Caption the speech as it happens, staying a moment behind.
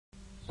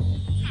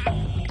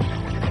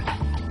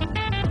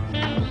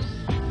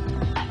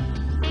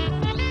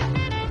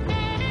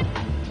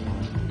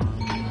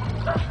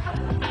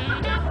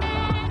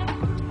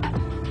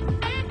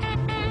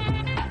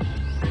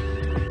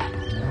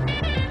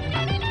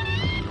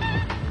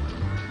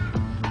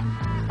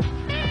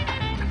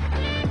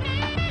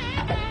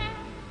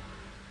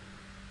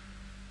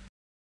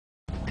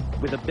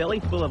With a belly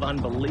full of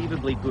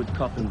unbelievably good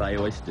Coffin Bay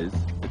oysters,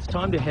 it's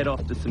time to head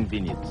off to some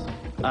vineyards.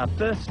 Our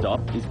first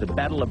stop is the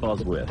Battle of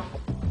Bosworth.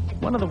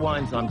 One of the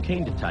wines I'm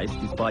keen to taste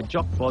is by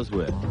Joch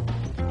Bosworth.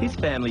 His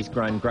family's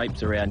grown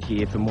grapes around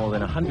here for more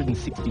than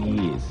 160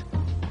 years.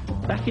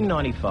 Back in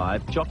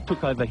 '95, Joch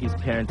took over his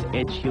parents'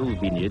 Edge Hill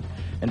vineyard,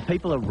 and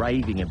people are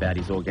raving about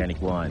his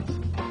organic wines.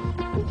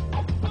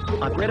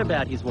 I've read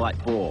about his White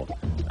Boar,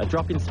 a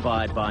drop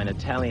inspired by an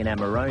Italian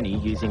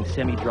Amarone using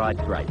semi-dried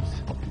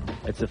grapes.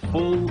 It's a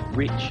full,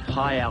 rich,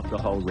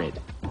 high-alcohol red.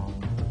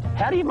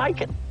 How do you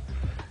make it?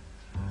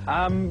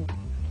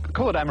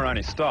 Call it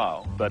Amarone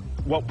style, but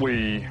what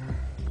we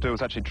do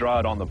is actually dry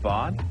it on the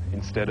vine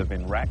instead of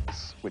in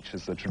racks, which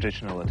is the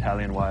traditional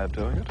Italian way of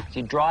doing it. So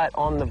you dry it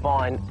on the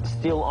vine,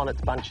 still on its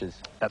bunches?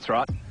 That's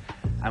right.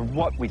 And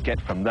what we get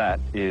from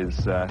that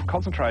is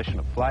concentration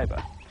of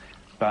flavour,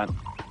 but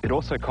it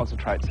also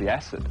concentrates the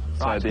acid.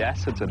 Right. So the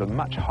acid's at a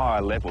much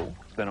higher level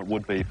than it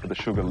would be for the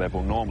sugar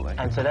level normally.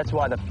 And so that's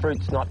why the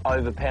fruit's not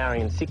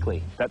overpowering and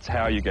sickly? That's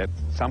how you get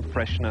some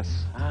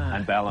freshness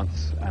and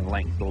balance and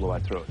length all the way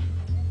through it.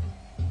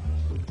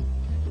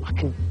 I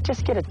can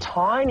just get a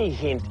tiny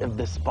hint of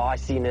the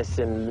spiciness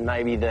and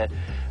maybe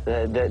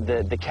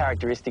the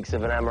characteristics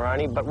of an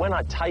Amarone, but when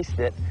I taste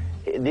it,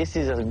 this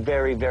is a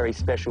very, very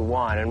special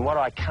wine, and what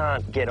I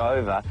can't get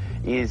over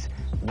is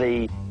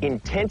the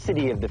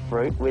intensity of the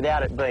fruit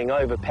without it being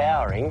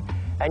overpowering,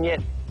 and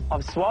yet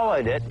I've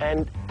swallowed it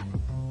and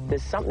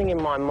there's something in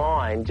my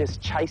mind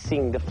just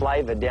chasing the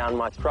flavour down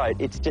my throat.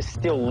 It's just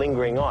still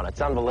lingering on.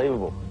 It's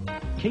unbelievable.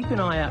 Keep an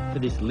eye out for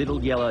this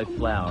little yellow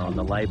flower on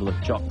the label of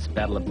Joch's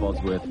Battle of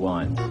Bosworth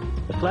wines.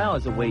 The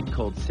flower's a weed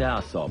called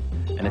soursop,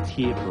 and it's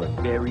here for a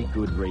very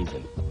good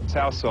reason.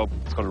 Soursop,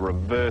 it's got a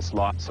reverse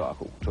life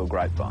cycle to a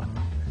grapevine.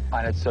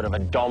 And it's sort of a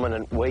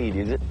dominant weed,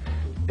 is it?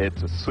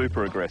 It's a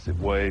super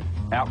aggressive weed,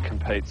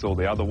 outcompetes all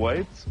the other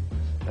weeds,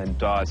 and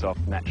dies off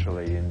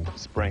naturally in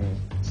spring,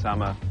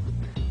 summer.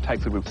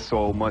 Takes a bit of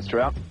soil moisture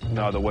out,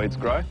 no other weeds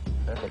grow.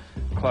 Perfect.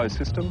 Closed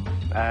system,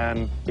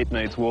 and it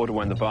needs water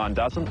when the vine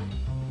doesn't.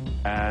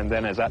 And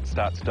then as that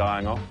starts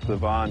dying off, the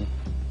vine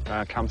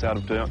comes out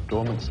of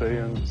dormancy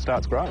and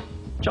starts growing.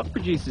 Joch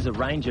produces a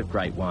range of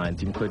great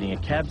wines, including a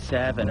Cab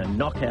Sav and a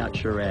knockout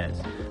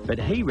Shiraz, but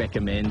he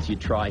recommends you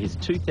try his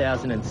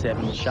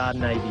 2007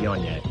 Chardonnay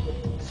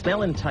Viognier.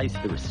 Smell and taste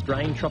the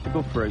restrained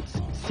tropical fruits,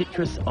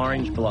 citrus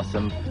orange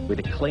blossom with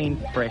a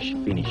clean, fresh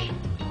finish.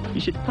 You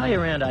should pay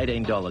around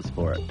 $18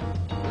 for it.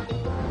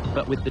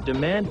 But with the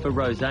demand for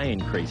rosé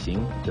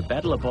increasing, the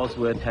Battle of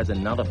Bosworth has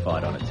another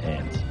fight on its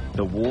hands.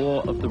 The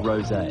War of the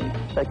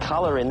Rosé. The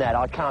colour in that,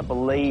 I can't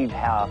believe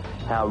how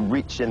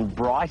rich and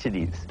bright it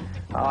is.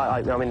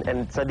 I mean,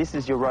 and so this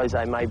is your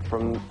rosé made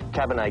from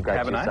Cabernet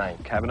grapes, you're saying?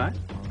 Cabernet.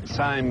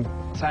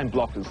 Same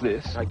block as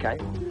this. Okay.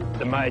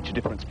 The major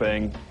difference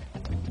being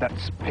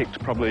that's picked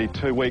probably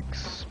 2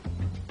 weeks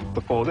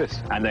before this,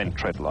 and then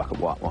treated like a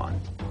white wine.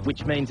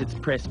 Which means it's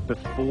pressed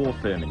before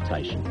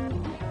fermentation.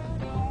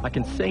 I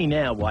can see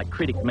now why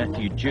critic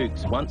Matthew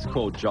Jukes once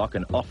called Joch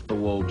an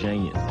off-the-wall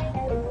genius.